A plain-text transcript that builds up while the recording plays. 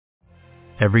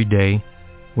Every day,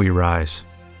 we rise,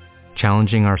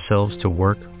 challenging ourselves to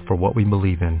work for what we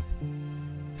believe in.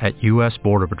 At U.S.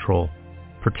 Border Patrol,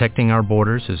 protecting our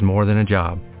borders is more than a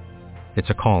job. It's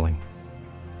a calling.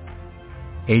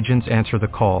 Agents answer the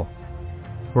call,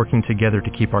 working together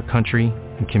to keep our country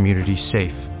and communities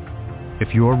safe.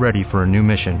 If you are ready for a new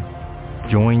mission,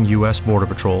 join U.S. Border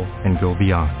Patrol and go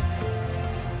beyond.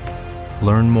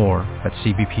 Learn more at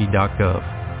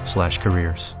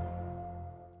cbp.gov/careers.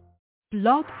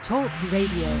 Blog Talk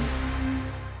Radio.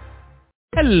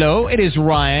 Hello, it is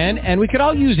Ryan, and we could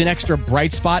all use an extra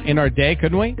bright spot in our day,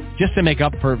 couldn't we? Just to make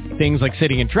up for things like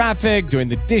sitting in traffic, doing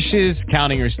the dishes,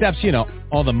 counting your steps,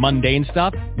 all the mundane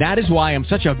stuff. That is why I'm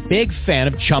such a big fan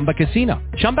of Chumba Casino.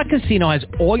 Chumba Casino has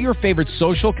all your favorite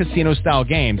social casino-style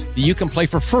games that you can play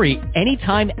for free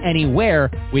anytime, anywhere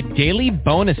with daily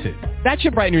bonuses. That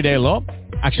should brighten your day a little.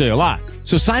 Actually, a lot.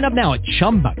 So sign up now at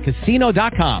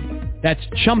ChumbaCasino.com. That's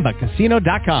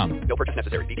ChumbaCasino.com. No purchase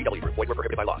necessary. VGW Group. Void where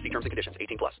prohibited by law. See terms and conditions.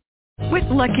 18+. With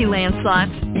Lucky Land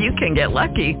Slots, you can get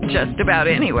lucky just about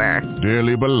anywhere.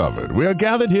 Dearly beloved, we are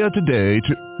gathered here today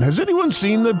to... Has anyone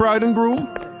seen the bride and groom?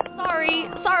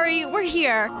 Sorry, we're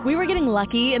here. We were getting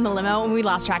lucky in the limo and we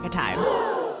lost track of time.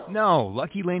 No,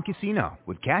 Lucky Land Casino.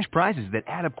 With cash prizes that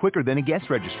add up quicker than a guest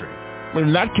registry.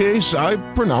 In that case, I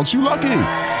pronounce you lucky.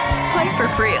 Play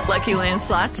for free at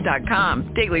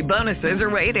LuckyLandSlots.com. Daily bonuses are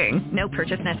waiting. No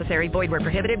purchase necessary. Void where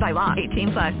prohibited by law.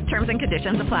 18+. Terms and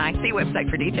conditions apply. See website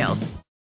for details.